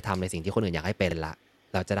ม่ต้องไปทำในสิ่งที่คนอื่นอยากให้เป็นละ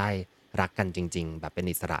เราจะได้รักกันจริงๆแบบเป็น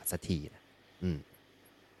อิสระสักทีนะ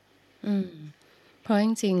เพราะจ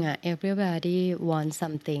ริงๆeverybody wants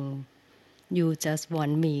something you just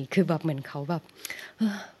want me คือแบบเหมือนเขาแบบ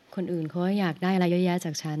คนอื่นเขาอยากได้อะไรเยอะแยะจ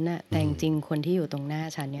ากฉันน่ะแต่จริงๆคนที่อยู่ตรงหน้า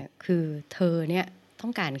ฉันเนี่ยคือเธอเนี่ยต้อ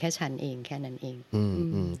งการแค่ฉันเองแค่นั้นเอง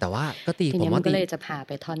แต่ว่าก็ตีผมว่าก็เลยจะพาไ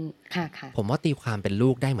ปท่อนค่ะผมว่าตีความเป็นลู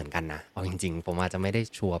กได้เหมือนกันนะเอาจริงๆผมอาจจะไม่ได้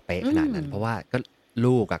ชัวร์เป๊ะขนาดนั้นเพราะว่าก็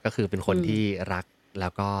ลูกก็คือเป็นคนที่รักแล้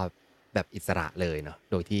วก็แบบอิสระเลยเนาะ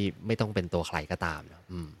โดยที่ไม่ต้องเป็นตัวใครก็ตามเนาะ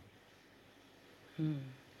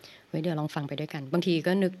ไว้เดี๋ยวลองฟังไปด้วยกันบางที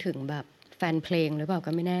ก็นึกถึงแบบแฟนเพลงหรือเปล่า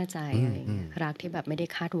ก็ไม่แน่ใจอะไรอย่างเงี้ยรักที่แบบไม่ได้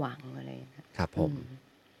คาดหวังอะไรครับผม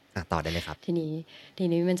ต่อได้เลยครับที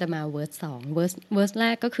นี้มันจะมาเวอร์ส2เวอร์สแร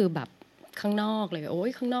กก็คือแบบข้างนอกเลยโอ้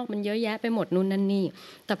ยข้างนอกมันเยอะแยะไปหมดนู่นนั่นนี่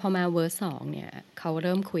แต่พอมาเวอร์ส2เนี่ยเขาเ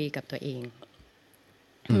ริ่มคุยกับตัวเอง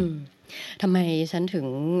ทำไมฉันถึง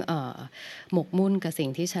หมกมุ่นกับสิ่ง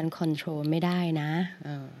ที่ฉันควบคุมไม่ได้นะ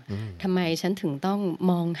ทำไมฉันถึงต้อง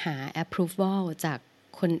มองหา approval จาก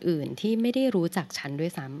คนอื่นที่ไม่ได้รู้จักฉันด้ว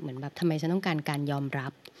ยซ้ำเหมือนแบบทำไมฉันต้องการยอมรั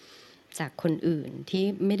บจากคนอื่นที่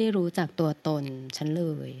ไม่ได้รู้จักตัวตนฉันเล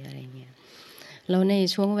ยอะไรเงี้ยแล้วใน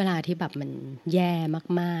ช่วงเวลาที่แบบมันแย่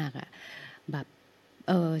มากๆแบบ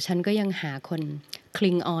ฉันก็ยังหาคนค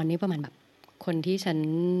ลิงออนนี่ประมาณแบบคนที่ฉัน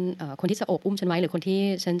คนที่จะโอบอุ้มฉันไว้หรือคนที่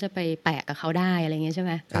ฉันจะไปแปะกับเขาได้อะไรเงี้ยใช่ไห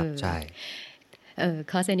มครับใช่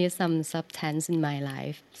cause I need some substance in my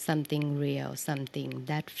life something real something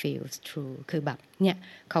that feels true คือแบบเนี่ย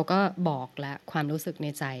เขาก็บอกแล้วความรู้สึกใน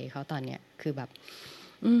ใจเขาตอนเนี้ยคือแบบ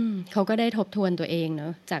เขาก็ได้ทบทวนตัวเองเนอ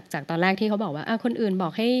ะจากตอนแรกที่เขาบอกว่าคนอื่นบอ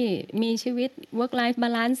กให้มีชีวิต work life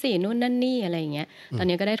balance สินู่นนั่นนี่อะไรอย่างเงี้ยตอน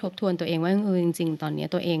นี้ก็ได้ทบทวนตัวเองว่าจริงๆตอนนี้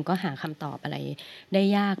ตัวเองก็หาคำตอบอะไรได้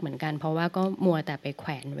ยากเหมือนกันเพราะว่าก็มัวแต่ไปแข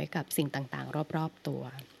วนไว้กับสิ่งต่างๆรอบๆตัว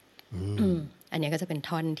อันนี้ก็จะเป็น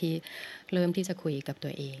ท่อนที่เริ่มที่จะคุยกับตั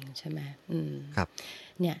วเองใช่ไหมครับ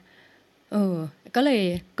เนี่ยก็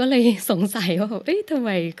เลยสงสัยว่าทำไ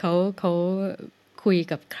มเขาคุย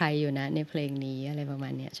กับใครอยู่นะในเพลงนี้อะไรประมา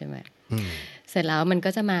ณเนี้ยใช่ไหมเสร็จแล้วมันก็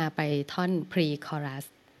จะมาไปท่อน pre chorus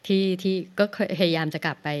ที่ก็พยายามจะก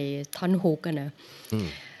ลับไปท่อนฮุกกันนะ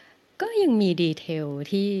ก็ยังมีดีเทล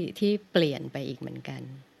ที่เปลี่ยนไปอีกเหมือนกัน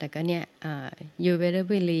แต่ก็เนี่ยyou better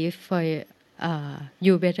believe for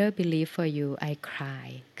you better believe for you I cry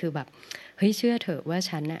คือแบบเฮ้ยเชื่อเถอะว่า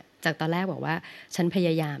ฉันอะจากตอนแรกบอกว่าฉันพย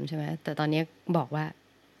ายามใช่ไหมแต่ตอนนี้บอกว่า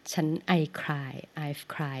ฉัน I've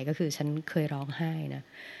cry ก็คือฉันเคยร้องไห้นะ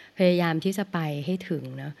พยายามที่จะไปให้ถึง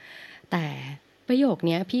นะแต่ประโยค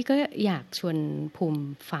นี้พี่ก็อยากชวนภูมิ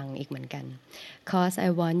ฟังอีกเหมือนกัน cause I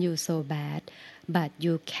want you so bad but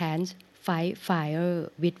you can't fight fire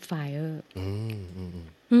with fire อืมอืม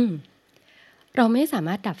อืมเราไม่สาม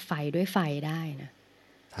ารถดับไฟด้วยไฟได้นะ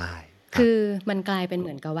ใช่ครับคือมันกลายเป็นเห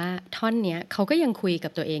มือนกับว่าท่อนเนี้ยเขาก็ยังคุยกั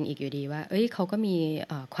บตัวเองอีกอยู่ดีว่าเอ้ยเขาก็มี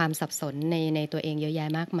ความสับสนในตัวเองเยอะแยะ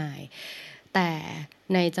มากมายแต่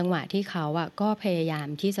ในจังหวะที่เขาอะก็พยายาม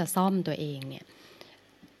ที่จะซ่อมตัวเองเนี่ย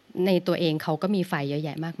ในตัวเองเขาก็มีไฟเยอะแย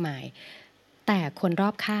ะมากมายแต่คนรอ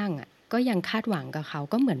บข้างอะก็ยังคาดหวังกับเขา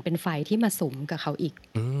ก็เหมือนเป็นไฟที่มาสุมกับเขาอีก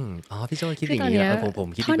อ๋อพี่โจคิดคืออย่างนี้เหรอตอนเนี้ยผม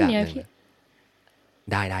คิดท่อนเนี้ย อีกแบบหนึ่ง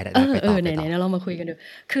ได้ได้เอได้ไปต่ออไหนไปต่อๆเราลองมาคุยกันดู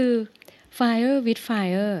คือ fire with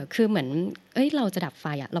fire คือเหมือนเอ้ยเราจะดับไฟ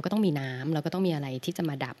อะเราก็ต้องมีน้ำเราก็ต้องมีอะไรที่จะ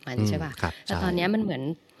มาดับมันใช่ป่ะครับแต่ใช่ตอนเนี้ยมันเหมือน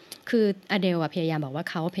คืออเดลอะพยายามบอกว่า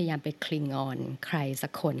เขาพยายามไปคลิงออนใครสั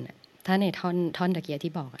กคนอะถ้าในท่อนตะเกีย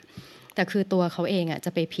ที่บอกอะแต่คือตัวเขาเองอะจ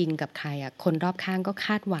ะไปพิงกับใครอะคนรอบข้างก็ค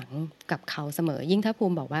าดหวังกับเขาเสมอยิ่งถ้าภู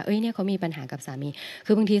มิบอกว่าเอ้ยเนี่ยเขามีปัญหากับสามี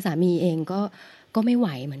คือบางทีสามีเองก็ไม่ไหว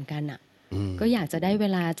เหมือนกันอะ ก็อยากจะได้เว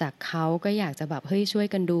ลาจากเขาก็อยากจะแบบเฮ้ยช่วย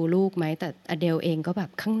กันดูลูกไหมแต่อเดลเองก็แบบ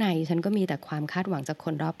ข้างในฉันก็มีแต่ความคาดหวังจากค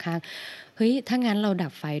นรอบข้างเฮ้ยถ้างั้นเราดั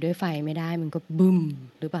บไฟด้วยไฟไม่ได้มันก็บึ้ม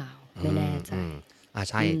หรือเปล่าไม่แน่ใจ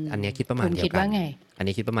ใช่อันนี้คิดประมาภูณเดียวมิคิดกันว่าไงอัน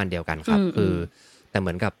นี้คิดประมาณเดียวกันครับคือแต่เห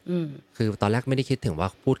มือนกับคือตอนแรกไม่ได้คิดถึงว่า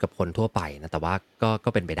พูดกับคนทั่วไปนะแต่ว่าก็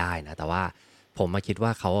เป็นไปได้นะแต่ว่าผมมาคิดว่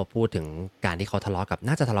าเขาพูดถึงการที่เขาทะเลาะกับ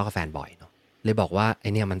น่าจะทะเลาะกับแฟนบ่อยเนาะเลยบอกว่าไอ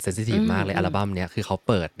เนี่ยมันเซนซิทีฟมากเลยอัลบั้มเนี้ยคือเขา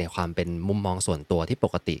เปิดในความเป็นมุมมองส่วนตัวที่ป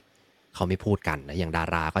กติเขาไม่พูดกันนะอย่างดา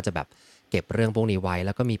ราก็จะแบบเก็บเรื่องพวกนี้ไว้แ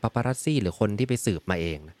ล้วก็มีปาปารัสซี่หรือคนที่ไปสืบมาเอ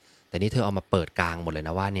งนะแต่นี่เธอเอามาเปิดกลางหมดเลยน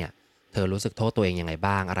ะว่าเนี่ยเธอรู้สึกโทษตัวเองยังไง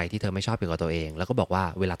บ้างอะไรที่เธอไม่ชอบเกี่ยวกับตัวเองแล้วก็บอกว่า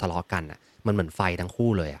เวลาทะเลาะกันอ่ะมันเหมือนไฟทั้งคู่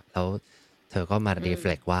เลยอ่ะแล้วเธอก็มารีเฟ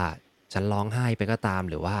ล็กว่าฉันร้องไห้ไปก็ตาม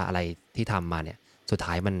หรือว่าอะไรที่ทำมาเนี่ยสุด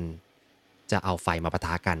ท้ายมันจะเอาไฟมาปะท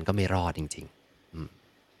ะกันก็ไม่รอดจริง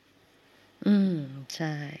ใ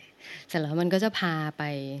ช่เสร็จแล้วมันก็จะพาไป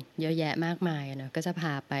เยอะแยะมากมายเนอะก็จะพ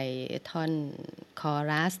าไปท่อนคอ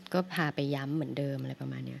รัสก็พาไปย้ำเหมือนเดิมอะไรประ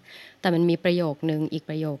มาณเนี้ยแต่มันมีประโยคนึงอีก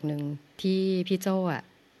ประโยคนึงที่พี่โจ้อะ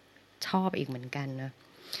ชอบอีกเหมือนกันนะ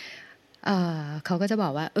เขาก็จะบอ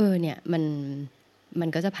กว่าเนี่ยมัน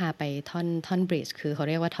ก็จะพาไปท่อนบริดจ์คือเขา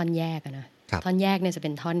เรียกว่าท่อนแยกอะนะท่อนแยกเนี่ยจะเป็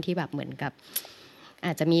นท่อนที่แบบเหมือนกับอ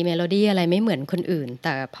าจจะมีเมโลดี้อะไรไม่เหมือนคนอื่นแ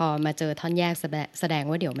ต่พอมาเจอท่อนแยกแสดง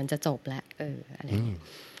ว่าเดี๋ยวมันจะจบแล้วอะไร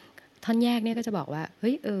ท่อนแยกเนี่ยก็จะบอกว่าเ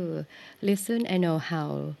ฮ้ยlisten I know how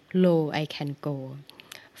low I can go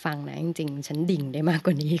ฟังนะจริงๆฉันดิ่งได้มากก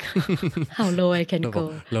ว่านี้ how low I can go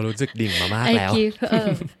เรารู้สึกดิ่งมามาก I แล้ว give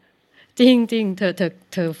จริง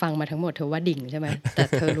ๆเธอฟังมาทั้งหมดเธอว่าดิ่งใช่ไหมแต่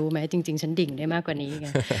เธอรู้ไหมจริงๆฉันดิ่งได้มากกว่านี้ไง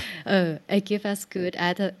I give as good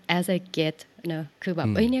as I get เนอะคือแบบ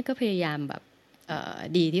เนี่ยก็พยายามแบบ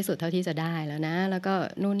ดีที่สุดเท่าที่จะได้แล้วนะแล้วก็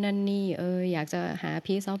นู่นนั่นนี่อยากจะหา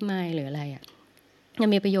peace of mind หรืออะไรอะยัง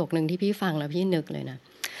มีประโยคนึงที่พี่ฟังแล้วพี่นึกเลยนะ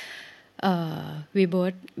we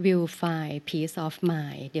both will find peace of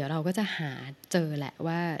mind เดี๋ยวเราก็จะหาเจอแหละ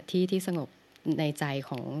ว่าที่สงบในใจ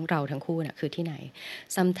ของเราทั้งคู่น่ะคือที่ไหน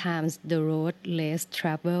sometimes the road less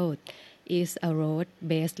traveled is a road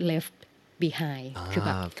best left behind คือแบ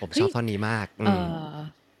บผมชอบท่อนนี้มาก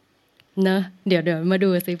เนอะเดี๋ยวมาดู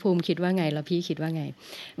สิภูมิคิดว่าไงแล้วพี่คิดว่าไง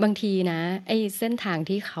บางทีนะไอ้เส้นทาง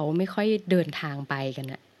ที่เขาไม่ค่อยเดินทางไปกัน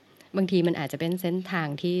น่ะบางทีมันอาจจะเป็นเส้นทาง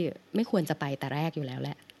ที่ไม่ควรจะไปแต่แรกอยู่แล้วแห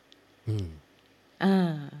ละ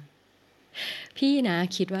พี่นะ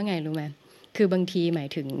คิดว่าไงรู้ไหมคือบางทีหมาย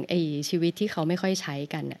ถึงไอ้ชีวิตที่เขาไม่ค่อยใช้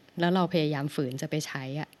กันน่ะแล้วเราพยายามฝืนจะไปใช้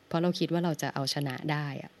อ่ะเพราะเราคิดว่าเราจะเอาชนะได้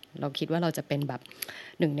อ่ะเราคิดว่าเราจะเป็นแบบ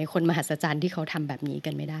หนึ่งในคนมหัศจรรย์ที่เขาทำแบบนี้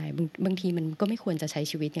กันไม่ได้บางทีมันก็ไม่ควรจะใช้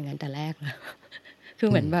ชีวิตอย่างนั้นแต่แรกแล้ว คือ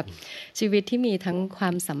เหมือนแบบชีวิตที่มีทั้งควา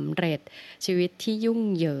มสำเร็จชีวิตที่ยุ่ง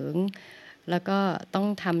เหยิงแล้วก็ต้อง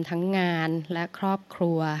ทำทั้งงานและครอบค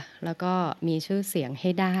รัวแล้วก็มีชื่อเสียงให้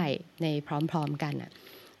ได้ในพร้อมๆกันอ่ะ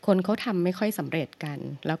คนเขาทำไม่ค่อยสำเร็จกัน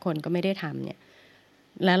แล้วคนก็ไม่ได้ทำเนี่ย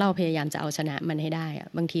แล้วเราพยายามจะเอาชนะมันให้ได้อ่ะ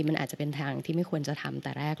บางทีมันอาจจะเป็นทางที่ไม่ควรจะทำแ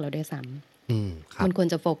ต่แรกเราด้วยซ้ำมันควร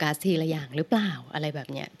จะโฟกัสทีละอย่างหรือเปล่าอะไรแบบ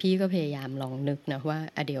เนี้ยพี่ก็พยายามลองนึกนะว่า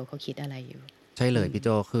อเดลเขาคิดอะไรอยู่ใช่เลยพี่โจ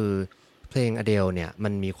คือเพลงอเดลเนี่ยมั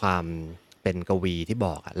นมีความเป็นกวีที่บ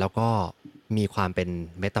อกแล้วก็มีความเป็น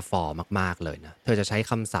เมตาฟอร์มากๆเลยนะเธอจะใช้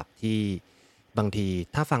คำศัพท์ที่ บางที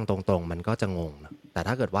ถ้าฟังตรงๆมันก็จะงงนะแต่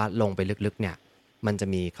ถ้าเกิดว่าลงไปลึกๆเนี่ยมันจะ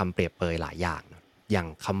มีคำเปรียบเปรยหลายอย่างนะอย่าง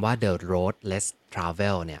คำว่า the road less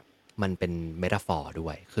travel เนี่ยมันเป็นเมตาฟอร์ด้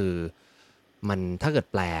วยคือมันถ้าเกิด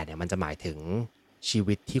แปลเนี่ยมันจะหมายถึงชี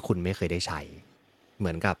วิตที่คุณไม่เคยได้ใช้เห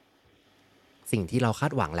มือนกับสิ่งที่เราคา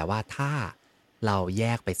ดหวังแหละว่าถ้าเราแย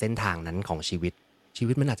กไปเส้นทางนั้นของชีวิต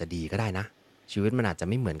มันอาจจะดีก็ได้นะชีวิตมันอาจจะ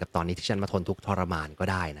ไม่เหมือนกับตอนนี้ที่ฉันมาทนทุกข์ทรมานก็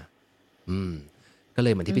ได้นะอืม ก็เล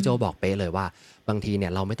ยเหมือนที่พี่โจบอกเป๊ะเลยว่าบางทีเนี่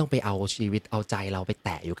ยเราไม่ต้องไปเอาชีวิตเอาใจเราไปแต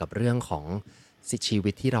ะอยู่กับเรื่องของชี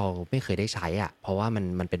วิตที่เราไม่เคยได้ใช้อ่ะเพราะว่า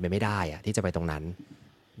มันเป็นไปไม่ได้อ่ะที่จะไปตรงนั้น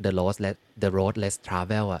the road less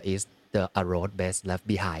travel is the a road best left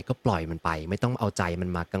behind ก็ปล่อยมันไปไม่ต้องเอาใจมัน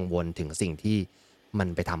มากังวลถึงสิ่งที่มัน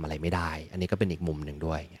ไปทำอะไรไม่ได้อันนี้ก็เป็นอีกมุมหนึ่ง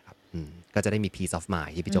ด้วยครับก็จะได้มี peace of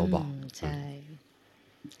mind ที่พี่โจบอกใช่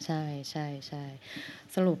ใช่ใช่ใช่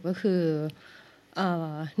สรุปก็คือ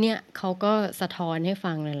เนี่ยเขาก็สะท้อนให้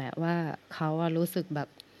ฟังเลยแหละว่าเขารู้สึกแบบ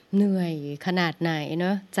เหนื่อยขนาดไหนเน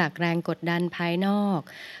อะจากแรงกดดันภายนอก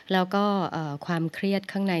แล้วก็ความเครียด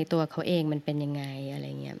ข้างในตัวเขาเองมันเป็นยังไงอะไร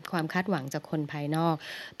เงี้ยความคาดหวังจากคนภายนอก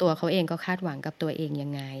ตัวเขาเองก็คาดหวังกับตัวเองยั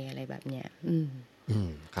งไงอะไรแบบเนี้ย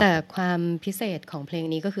แต่ความพิเศษของเพลง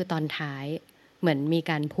นี้ก็คือตอนท้ายเหมือนมี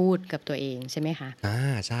การพูดกับตัวเองใช่ไหมคะ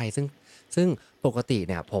ใช่ซึ่งปกติ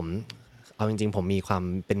เนี่ยผมเอาจริงๆผมมีความ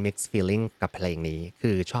เป็น mixed feeling กับเพลงนี้คื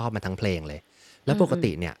อชอบมาทั้งเพลงเลยแล้วปก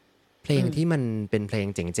ติเนี่ยเพลงที่มันเป็นเพลง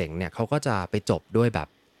เจ๋งๆเนี่ยเขาก็จะไปจบด้วยแบบ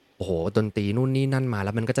โอ้โหดนตรีนู่นนี่นั่นมาแ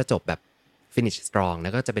ล้วมันก็จะจบแบบ finish strong แล้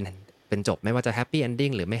วก็จะเป็นจบไม่ว่าจะ happy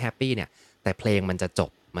ending หรือไม่ happy เนี่ยแต่เพลงมันจะจ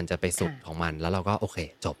บมันจะไปสุดของมันแล้วเราก็โอเค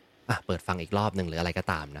จบเปิดฟังอีกรอบนึงหรืออะไรก็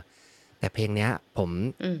ตามนะแต่เพลงเนี้ยผม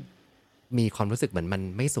มีความรู้สึกเหมือนมัน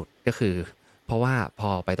ไม่สุดก็คือเพราะว่าพอ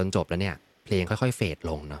ไปตอนจบแล้วเนี่ยเพลงค่อยๆเฟด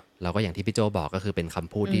ลงเนาะแล้วก็อย่างที่พี่โจบอกก็คือเป็นค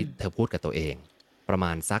ำพูดที่เธอพูดกับตัวเองประม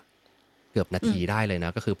าณสักเกือบนาทีได้เลยน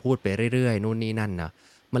ะก็คือพูดไปเรื่อยๆนู่นนี่นั่นนะ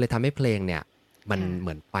มันเลยทำให้เพลงเนี่ยมันเห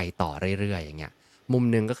มือนไปต่อเรื่อยๆอย่างเงี้ยมุม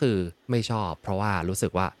นึงก็คือไม่ชอบเพราะว่ารู้สึ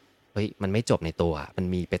กว่าเฮ้ยมันไม่จบในตัวมัน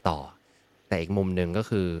มีไปต่อแต่อีกมุมนึงก็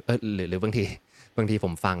คือหรือบางทีผ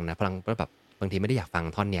มฟังนะพลังก็แบบบางทีไม่ได้อยากฟัง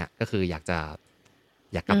ท่อนเนี้ยก็คืออยากก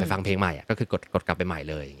ลับไปฟังเพลงใหม่ก็คือกดกลับไปใหม่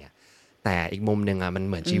เลยอย่างเงี้ยแต่อีกมุมนึงมัน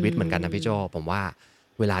เหมือนชีวิตเหมือนกันนะพี่โจผมว่า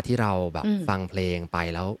เวลาที่เราแบบฟังเพลงไป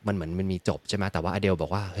แล้วมันเหมือนมันมีจบใช่ไหมแต่ว่าอเดลบอ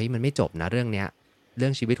กว่าเฮ้ยมันไม่จบนะเรื่องเนี้ยเรื่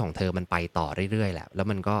องชีวิตของเธอมันไปต่อเรื่อยๆแหละแล้ว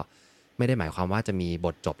มันก็ไม่ได้หมายความว่าจะมีบ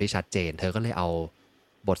ทจบที่ชัดเจนเธอก็เลยเอา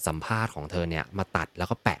บทสัมภาษณ์ของเธอเนี่ยมาตัดแล้ว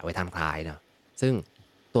ก็แปะไว้ทางท้ายนะซึ่ง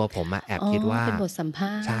ตัวผมแอบคิดว่าเป็นบทสัมภ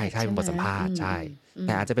าษณ์ใช่เป็นบทสัมภาษณ์ใช่แ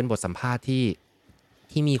ต่อาจจะเป็นบทสัมภาษณ์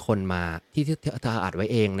ที่มีคนมาที่เธออัดไว้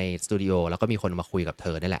เองในสตูดิโอแล้วก็มีคนมาคุยกับเธ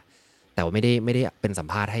อนี่แหละแต่ว่าไม่ได้เป็นสัม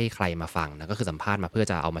ภาษณ์ให้ใครมาฟังนะก็คือสัมภาษณ์มาเพื่อ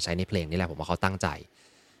จะเอามาใช้ในเพลงนี่แหละผมว่าเขาตั้งใจ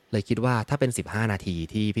เลยคิดว่าถ้าเป็น15นาที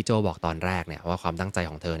ที่พี่โจบอกตอนแรกเนี่ยว่าความตั้งใจ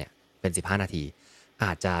ของเธอเนี่ยเป็น15นาทีอ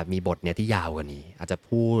าจจะมีบทเนี่ยที่ยาวกว่านี้อาจจะ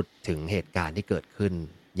พูดถึงเหตุการณ์ที่เกิดขึ้น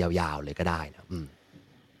ยาวๆเลยก็ได้นะ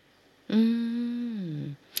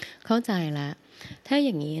เข้าใจแล้วถ้าอ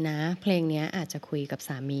ย่างนี้นะเพลงเนี้ยอาจจะคุยกับส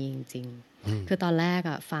ามีจริงๆคือตอนแรก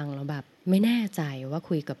ฟังแล้วแบบไม่แน่ใจว่า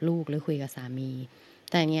คุยกับลูกหรือคุยกับสามี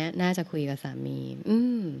แต่เนี้ยน่าจะคุยกับสามี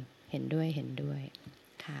เห็นด้วย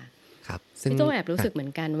ค่ะครับพี่โจแอบรู้สึกเหมือ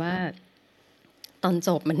นกันว่าตอนจ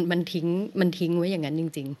บมันทิ้งไว้อย่างนั้นจ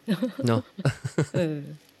ริงๆเนาะ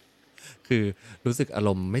คือรู้สึกอาร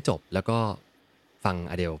มณ์ไม่จบแล้วก็ฟัง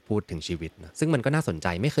อเดลพูดถึงชีวิตนะซึ่งมันก็น่าสนใจ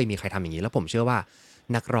ไม่เคยมีใครทำอย่างนี้แล้วผมเชื่อว่า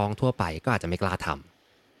นักร้องทั่วไปก็อาจจะไม่กล้าทำ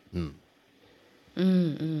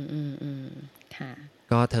ค่ะ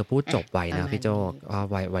ก็เธอพูดจบไว้นะพี่โจ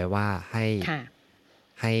ไว้ว่าให้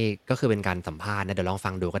ก็คือเป็นการสัมภาษณ์นะเดี๋ยวลองฟั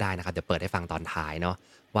งดูก็ได้นะครับเดี๋ยวเปิดให้ฟังตอนท้ายเนาะ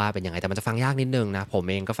ว่าเป็นยังไงแต่มันจะฟังยากนิดนึงนะผม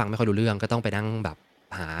เองก็ฟังไม่ค่อยรู้เรื่องก็ต้องไปนั่งแบบ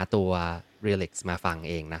หาตัว lyrics มาฟัง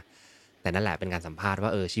เองนะแต่นั่นแหละเป็นการสัมภาษณ์ว่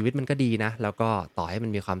าชีวิตมันก็ดีนะแล้วก็ต่อให้มั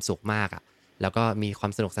นมีความสุขมากแล้วก็มีควา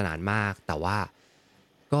มสนุกสนานมากแต่ว่า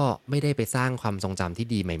ก็ไม่ได้ไปสร้างความทรงจำที่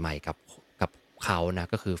ดีใหม่ๆกับเขานะ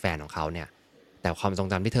ก็คือแฟนของเขาเนี่ยแต่ความทรง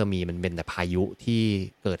จำที่เธอมีมันเป็นแต่พายุที่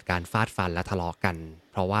เกิดการฟาดฟันและทะเลาะกัน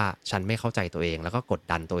เพราะว่าฉันไม่เข้าใจตัวเองแล้วก็กด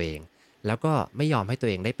ดันตัวเองแล้วก็ไม่ยอมให้ตัว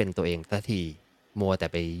เองได้เป็นตัวเองสักทีมัวแต่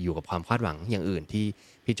ไปอยู่กับความคาดหวังอย่างอื่นที่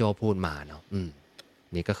พี่โจพูดมาเนาะ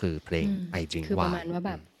นี่ก็คือเพลง I Drink Wine คือประมาณว่าแ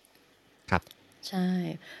บบครับใช่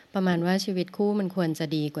ประมาณว่าชีวิตคู่มันควรจะ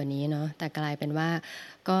ดีกว่านี้เนาะแต่กลายเป็นว่า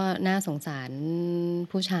ก็น่าสงสาร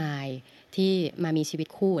ผู้ชายที่มามีชีวิต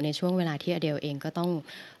คู่ในช่วงเวลาที่อเดลเองก็ต้อง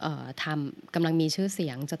กำลังมีชื่อเสี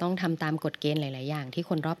ยงจะต้องทำตามกฎเกณฑ์หลายๆอย่างที่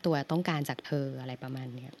คนรอบตัวต้องการจากเธออะไรประมาณ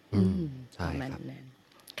เนี้ยใช่ประมาณครับนั้น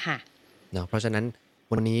ค่ะเนาะเพราะฉะนั้น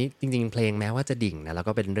วันนี้จริงๆเพลงแม้ว่าจะดิ่งนะแล้ว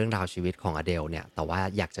ก็เป็นเรื่องราวชีวิตของอเดลเนี่ยแต่ว่า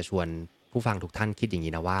อยากจะชวนผู้ฟังทุกท่านคิดอย่าง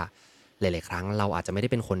นี้นะว่าหลายๆครั้งเราอาจจะไม่ได้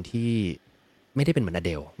เป็นคนที่ ไม่ได้เป็นเหมือนอเ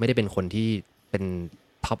ดลไม่ได้เป็นคนที่เป็น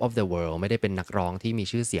top of the world ไม่ได้เป็นนักร้องที่มี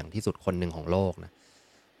ชื่อเสียงที่สุดคนหนึ่งของโลกนะ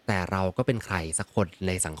แต่เราก็เป็นใครสักคนใ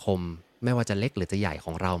นสังคมไม่ว่าจะเล็กหรือจะใหญ่ข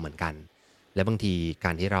องเราเหมือนกันและบางทีก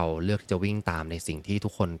ารที่เราเลือกที่จะวิ่งตามในสิ่งที่ทุ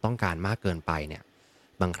กคนต้องการมากเกินไปเนี่ย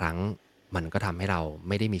บางครั้งมันก็ทำให้เราไ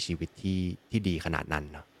ม่ได้มีชีวิตที่ดีขนาดนั้น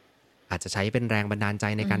เนาะอาจจะใช้เป็นแรงบันดาลใจ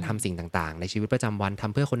ในการทำสิ่งต่างๆในชีวิตประจำวันท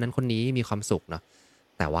ำเพื่อคนนั้นคนนี้มีความสุขเนาะ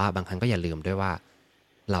แต่ว่าบางครั้งก็อย่าลืมด้วยว่า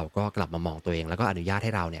เราก็กลับมามองตัวเองแล้วก็อนุญาตใ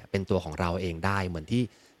ห้เราเนี่ยเป็นตัวของเราเองได้เหมือนที่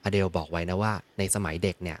อเดลบอกไว้นะว่าในสมัยเ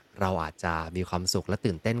ด็กเนี่ยเราอาจจะมีความสุขและ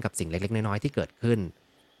ตื่นเต้นกับสิ่งเล็กๆน้อยๆที่เกิดขึ้น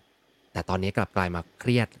แต่ตอนนี้กลับกลายมาเค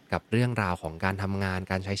รียดกับเรื่องราวของการทำงาน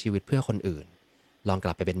การใช้ชีวิตเพื่อคนอื่นลองก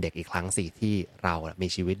ลับไปเป็นเด็กอีกครั้งสิที่เรามี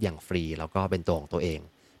ชีวิตอย่างฟรีแล้วก็เป็นตัวของตัวเอง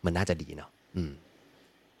มันน่าจะดีเนาะ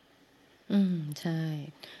ใช่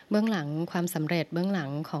เบื้องหลังความสำเร็จเบื้องหลัง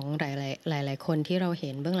ของหลายๆคนที่เราเห็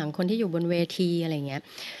นเบื้องหลังคนที่อยู่บนเวทีอะไรเงี้ย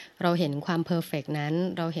เราเห็นความเพอร์เฟกต์นั้น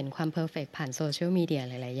เราเห็นความเพอร์เฟกต์ผ่านโซเชียลมีเดีย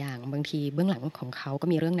หลายๆอย่างบางทีเบื้องหลังของเขาก็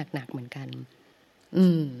มีเรื่องหนักๆเหมือนกัน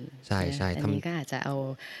ใช่ใช่อันนี้ก็อาจจะเอ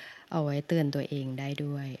าไว้เตือนตัวเองได้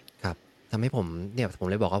ด้วยครับทำให้ผม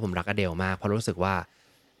เลยบอกว่าผมรักอเดลมากเพราะรู้สึกว่า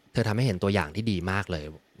เธอทำให้เห็นตัวอย่างที่ดีมากเลย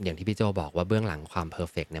อย่างที่พี่โจบอกว่าเบื้องหลังความเพอ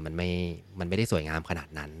ร์เฟกต์เนี่ยมันไม่ได้สวยงามขนาด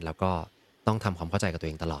นั้นแล้วก็ต้องทำความเข้าใจกับตัวเ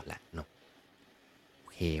องตลอดแหละเนาะโอ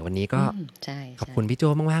เควันนี้ก็ขอบคุณพี่โจ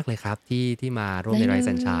มากๆเลยครับที่มาร่วมใน Rise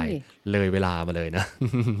and Shine เลยเวลามาเลยนะ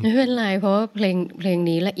ไม่เป็นไรเพราะว่าเพลง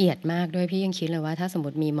นี้ละเอียดมากด้วยพี่ยังคิดเลยว่าถ้าสมม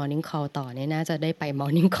ติมี Morning Call ต่อเนี่ยน่าจะได้ไป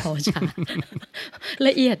Morning Call ช้าล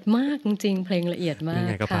ะเอียดมากจริงๆเพลงละเอียดมากยัง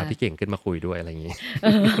ไงก็พาพี่เก่งขึ้นมาคุยด้วยอะไรอย่างงี้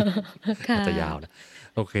อาจจะยาวนะ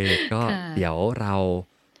โอเคก็เดี๋ยวเรา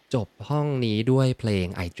จบห้องนี้ด้วยเพลง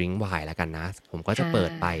I Drink Wine แล้วกันนะผมก็จะเปิ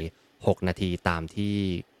ดไป6 นาทีตามที่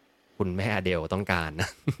คุณแม่อเดลต้องการนะ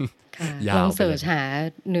ลองเสิร์ชหา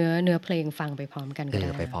เนื้อเพลงฟังไปพร้อมกันก็ได้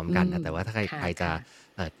ไปพร้อมกันนะแต่ว่าถ้าใครจะ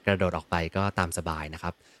กระโดดออกไปก็ตามสบายนะค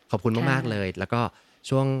รับขอบคุณมากๆเลยแล้วก็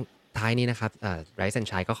ช่วงท้ายนี้นะครับRise and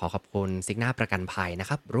Shine ก็ขอบคุณซิกนาประกันภัยนะ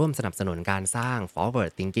ครับร่วมสนับสนุนการสร้าง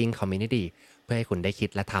Forward Thinking Community เพื่อให้คุณได้คิด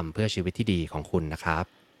และทำเพื่อชีวิตที่ดีของคุณนะครับ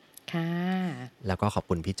ค่ะแล้วก็ขอบ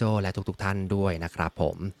คุณพี่โจและทุกท่านด้วยนะครับผ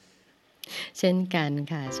มเช่นกัน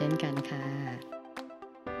ค่ะเช่นกันค่ะ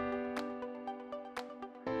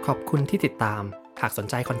ขอบคุณที่ติดตามหากสน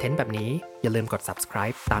ใจคอนเทนต์แบบนี้อย่าลืมกด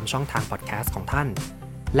subscribe ตามช่องทาง podcast ของท่าน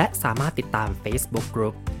และสามารถติดตาม Facebook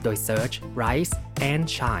Group โดย search Rise and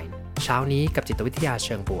Shine เช้านี้กับจิตวิทยาเ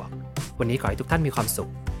ชิงบวกวันนี้ขอให้ทุกท่านมีความสุ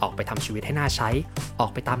ขออกไปทำชีวิตให้น่าใช้ออ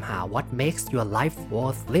กไปตามหา what makes your life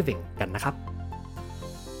worth living กันนะครับ